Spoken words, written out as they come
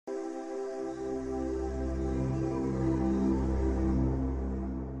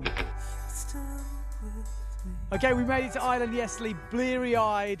Okay, we made it to Ireland yesterday,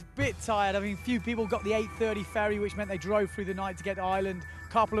 bleary-eyed, bit tired. I mean, few people got the 8:30 ferry, which meant they drove through the night to get to Ireland.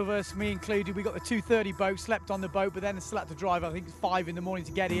 A couple of us, me included, we got the 2:30 boat, slept on the boat, but then still had to drive, I think it's 5 in the morning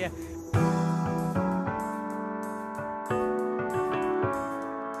to get here.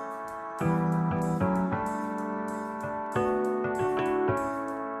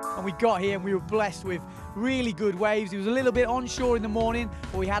 And we got here and we were blessed with really good waves. It was a little bit onshore in the morning,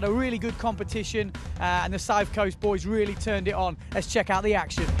 but we had a really good competition and the South Coast boys really turned it on. Let's check out the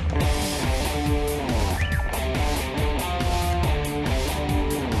action.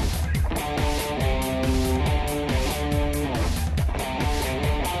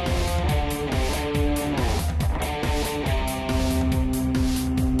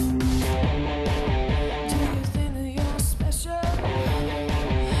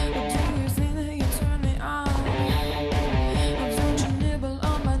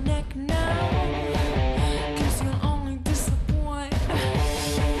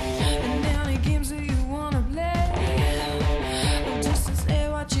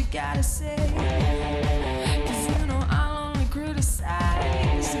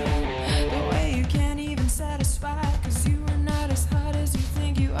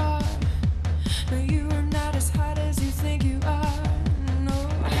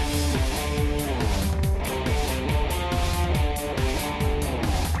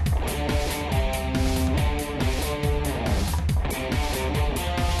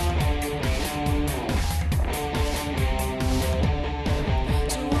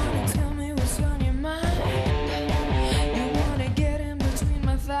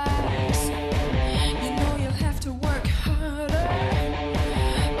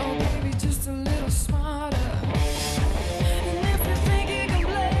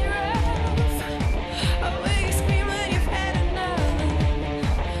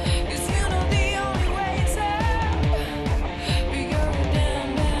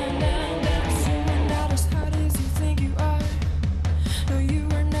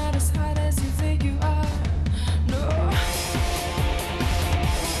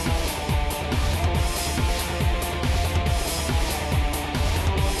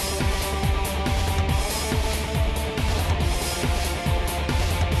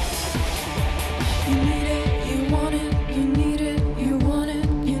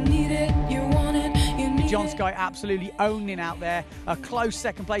 John Sky absolutely owning out there. A close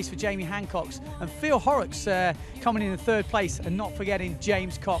second place for Jamie Hancock's, and Phil Horrocks coming in third place, and not forgetting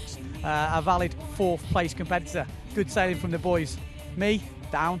James Cox, a valid fourth place competitor. Good sailing from the boys. Me,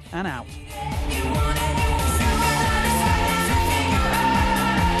 down and out.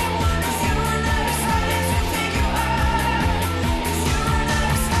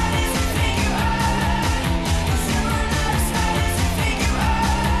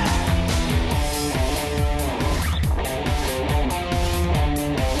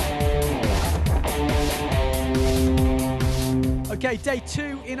 Okay, day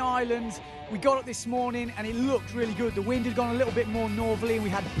 2 in Ireland. We got up this morning and it looked really good. The wind had gone a little bit more northerly and we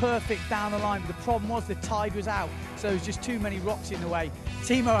had perfect down the line, but the problem was the tide was out, so there was just too many rocks in the way.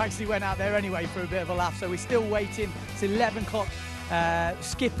 Timo actually went out there anyway for a bit of a laugh, so we're still waiting. It's 11 o'clock.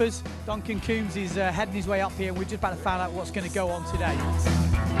 Skippers, Duncan Coombs is heading his way up here and we're just about to find out what's going to go on today.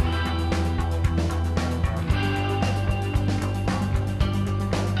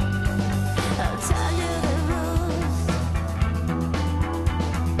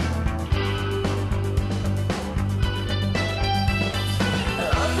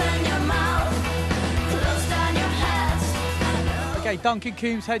 Duncan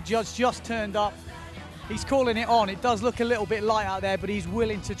Coombs, head judge, just turned up. He's calling it on. It does look a little bit light out there, but he's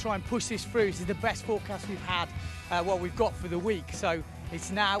willing to try and push this through. This is the best forecast we've had, we've got for the week. So it's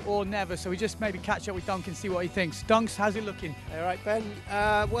now or never. So we just maybe catch up with Duncan, see what he thinks. Dunks, how's it looking? All right, Ben.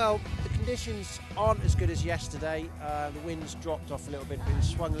 Well, the conditions aren't as good as yesterday. The wind's dropped off a little bit, but it's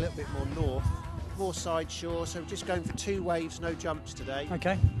swung a little bit more north. More side shore, so we're just going for 2 waves, no jumps today.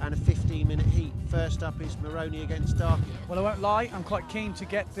 Okay. And a 15-minute heat. First up is Maroney against Darkin. Well, I won't lie, I'm quite keen to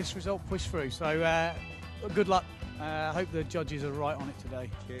get this result pushed through, so good luck. I hope the judges are right on it today.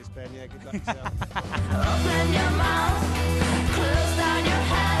 Cheers, Ben. Yeah, good luck yourself. Open your mouth, close down your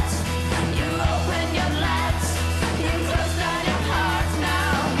head. You open your legs, you close down your heart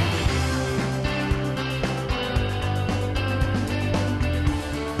now.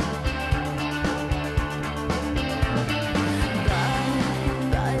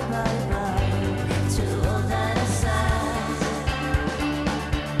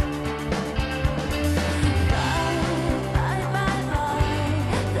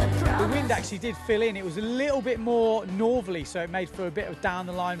 Actually did fill in. It was a little bit more northerly, so it made for a bit of down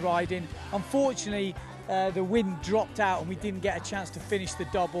the line riding. Unfortunately, the wind dropped out and we didn't get a chance to finish the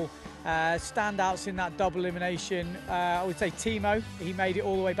double. Standouts in that double elimination, I would say Timo, he made it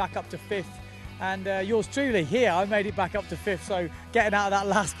all the way back up to 5th. And yours truly, here, I made it back up to 5th, so getting out of that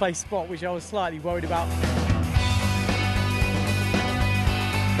last place spot, which I was slightly worried about.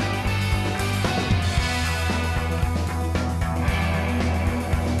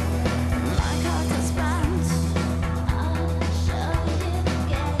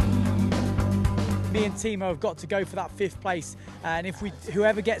 Me and Timo have got to go for that 5th place, and if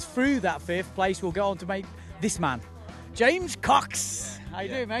whoever gets through that 5th place will go on to make this man, James Cox. How you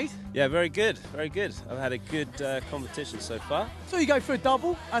doing, mate? Yeah, very good, very good. I've had a good competition so far. So you go for a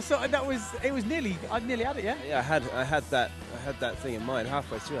double. I thought it was nearly. I nearly had it, yeah. Yeah, I had that thing in mind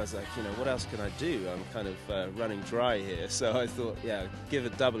halfway through. I was like, you know, what else can I do? I'm kind of running dry here, so I thought, yeah, give a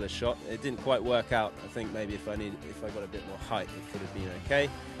double a shot. It didn't quite work out. I think maybe if I got a bit more height, it could have been okay.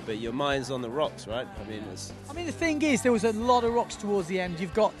 But your mind's on the rocks, right? I mean, the thing is, there was a lot of rocks towards the end.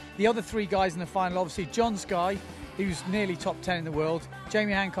 You've got the other 3 guys in the final. Obviously, John Sky, who's nearly top 10 in the world.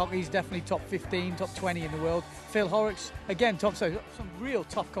 Jamie Hancock, he's definitely top 15, top 20 in the world. Phil Horrocks, again, so some real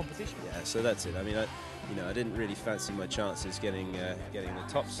tough competition. Yeah, so that's it. I mean, I didn't really fancy my chances getting the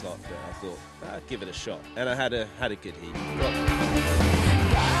top slot, but I thought I'd give it a shot, and I had a good heat. I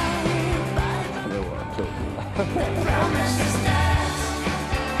know what I'm talking about.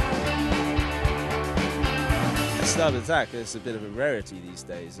 Start attack is a bit of a rarity these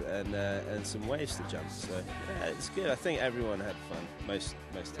days, and some waves to jump, so yeah, it's good. I think everyone had fun most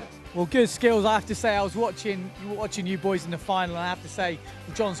days. Well, good skills. I have to say, I was watching you boys in the final, and I have to say,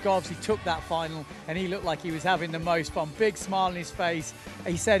 John Scott obviously took that final, and he looked like he was having the most fun. Big smile on his face.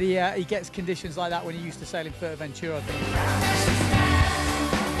 He said he gets conditions like that when he used to sail in Fuerteventura, I think.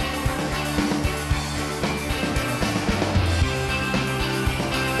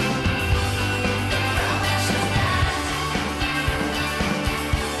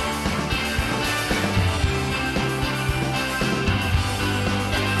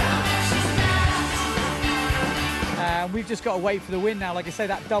 We've just got to wait for the wind now. Like I say,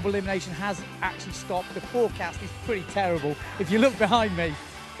 that double elimination has actually stopped. The forecast is pretty terrible. If you look behind me,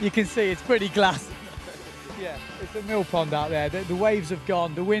 you can see it's pretty glass. Yeah, it's a mill pond out there. The waves have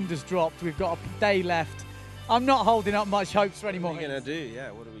gone, the wind has dropped. We've got a day left. I'm not holding up much hopes for any more. What are we going to do?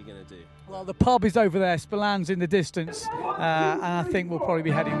 Yeah, what are we going to do? Well, the pub is over there. Spillan's in the distance. And I think we'll probably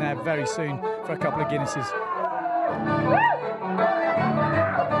be heading there very soon for a couple of Guinnesses.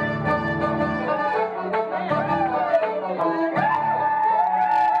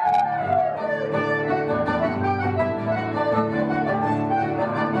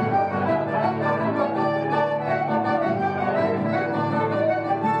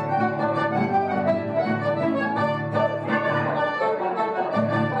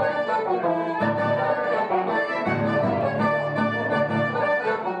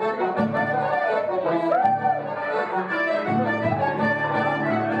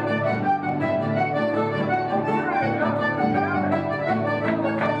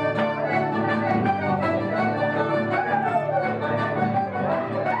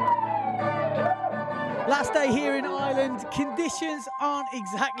 Last day here in Ireland, conditions aren't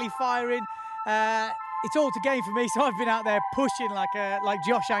exactly firing. It's all to gain for me, so I've been out there pushing like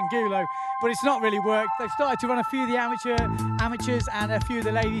Josh Angulo, but it's not really worked. They've started to run a few of the amateurs and a few of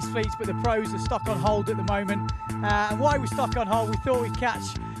the ladies' fleets, but the pros are stuck on hold at the moment. And why we're stuck on hold, we thought we'd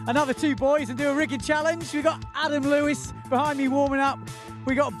catch another 2 boys and do a rigging challenge. We've got Adam Lewis behind me warming up.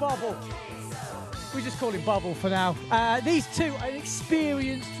 We got Bubble. We just call him Bubble for now. These 2 are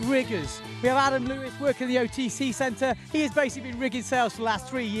experienced riggers. We have Adam Lewis working in the OTC Centre. He has basically been rigging sails for the last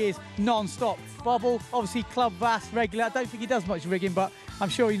 3 years non-stop. Bubble, obviously club vast, regular. I don't think he does much rigging, but I'm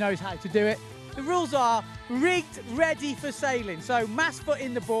sure he knows how to do it. The rules are rigged, ready for sailing. So mast foot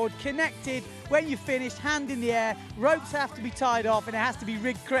in the board, connected. When you're finished, hand in the air. Ropes have to be tied off and it has to be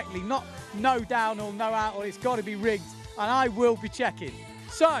rigged correctly. Not no down or no out, or it's got to be rigged. And I will be checking.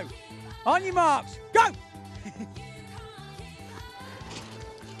 So, on your marks, go!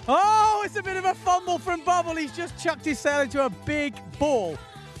 Oh, it's a bit of a fumble from Bubble. He's just chucked his sail into a big ball.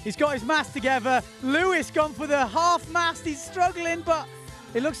 He's got his mast together. Lewis gone for the half mast. He's struggling, but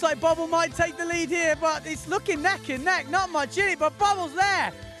it looks like Bubble might take the lead here, but it's looking neck and neck. Not much in it, but Bubble's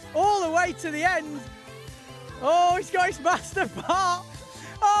there all the way to the end. Oh, he's got his mast apart.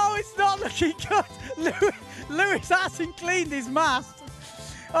 Oh, it's not looking good. Lewis hasn't cleaned his mast.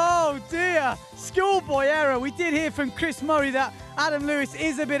 Oh dear, schoolboy error. We did hear from Chris Murray that Adam Lewis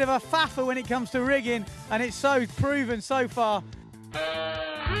is a bit of a faffer when it comes to rigging, and it's so proven so far.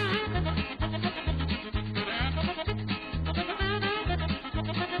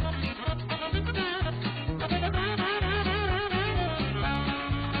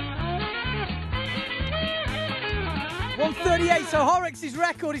 1:38, so Horrocks'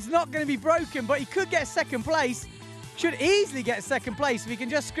 record is not going to be broken, but he could get second place. Should easily get second place if he can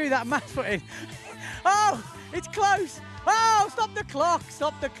just screw that mat foot in. Oh, it's close. Oh, stop the clock,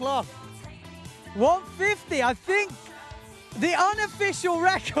 stop the clock. 1:50, I think the unofficial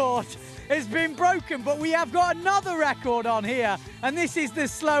record has been broken, but we have got another record on here, and this is the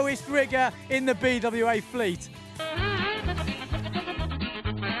slowest rigger in the BWA fleet.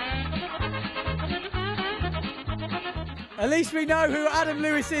 At least we know who Adam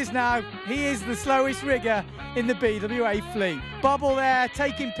Lewis is now. He is the slowest rigger in the BWA fleet. Bubble there,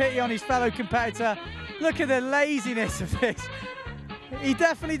 taking pity on his fellow competitor. Look at the laziness of this. He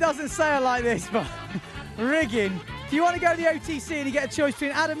definitely doesn't sail like this, but rigging. If you want to go to the OTC and you get a choice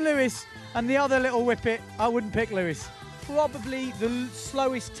between Adam Lewis and the other little whippet, I wouldn't pick Lewis. Probably the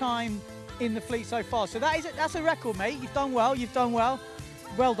slowest time in the fleet so far. So that's a record, mate. You've done well, you've done well.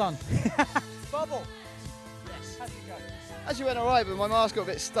 Well done. Bubble. Yes. How did you go? Actually went alright, but my mask got a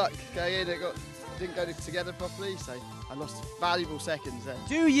bit stuck going in. It didn't go together properly, so I lost valuable seconds there.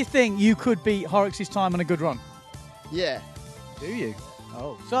 Do you think you could beat Horrocks' time on a good run? Yeah. Do you?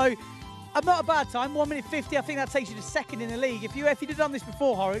 Oh. So, not a bad time, 1:50. I think that takes you to second in the league. If you'd have done this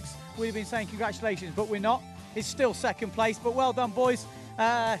before Horrocks, we'd have been saying congratulations, but we're not. It's still second place, but well done, boys.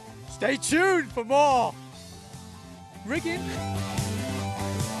 Stay tuned for more rigging.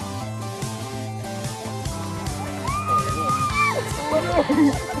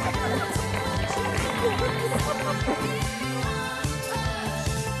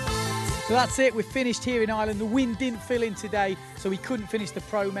 So that's it, we're finished here in Ireland. The wind didn't fill in today, so we couldn't finish the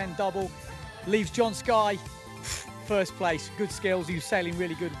pro men double. Leaves John Sky first place. Good skills, he was sailing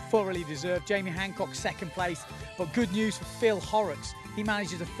really good, thoroughly deserved. Jamie Hancock second place, but good news for Phil Horrocks. He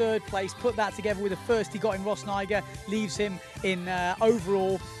manages a third place, put that together with the first he got in Ross Niger, leaves him in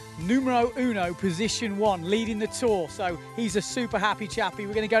overall numero uno, position 1, leading the tour. So he's a super happy chappy.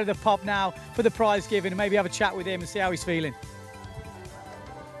 We're going to go to the pub now for the prize giving and maybe have a chat with him and see how he's feeling.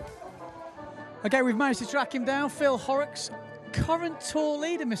 Okay, we've managed to track him down. Phil Horrocks, current tour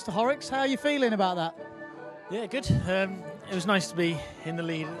leader, Mr. Horrocks. How are you feeling about that? Yeah, good. It was nice to be in the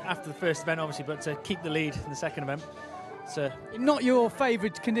lead after the first event, obviously, but to keep the lead in the second event. So, not your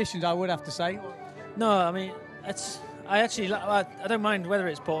favourite conditions, I would have to say. No, I mean, I don't mind whether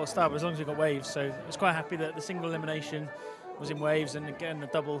it's port or starboard as long as we've got waves. So I was quite happy that the single elimination was in waves, and again the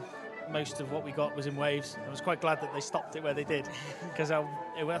double, most of what we got was in waves. I was quite glad that they stopped it where they did, because I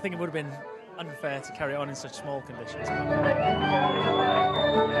think it would have been unfair to carry it on in such small conditions.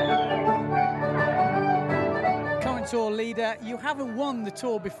 Current tour leader, you haven't won the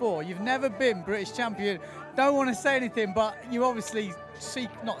tour before. You've never been British champion. Don't want to say anything, but you obviously,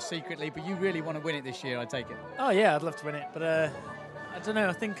 not secretly, but you really want to win it this year, I take it. Oh yeah, I'd love to win it, but I don't know,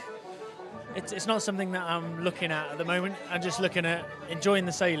 I think it's not something that I'm looking at the moment. I'm just looking at enjoying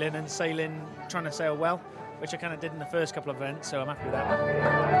the sailing and trying to sail well, which I kind of did in the first couple of events, so I'm happy with that.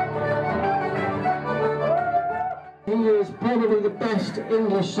 He is probably the best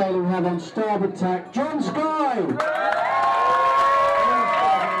English sailor we have on starboard tack, John Sky!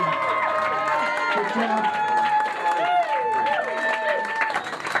 Good job.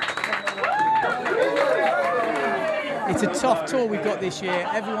 It's a tough tour we've got this year.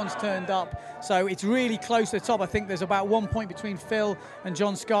 Everyone's turned up, so it's really close to the top. I think there's about 1 point between Phil and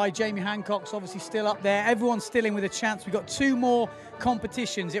John Sky. Jamie Hancock's obviously still up there. Everyone's still in with a chance. We've got 2 more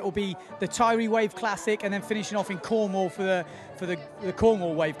competitions. It will be the Tyree Wave Classic and then finishing off in Cornwall for the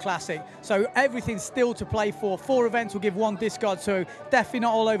Cornwall Wave Classic. So everything's still to play for. 4 events will give 1 discard, so definitely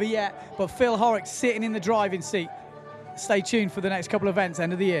not all over yet. But Phil Horrocks sitting in the driving seat. Stay tuned for the next couple of events,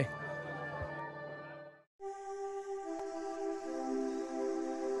 end of the year.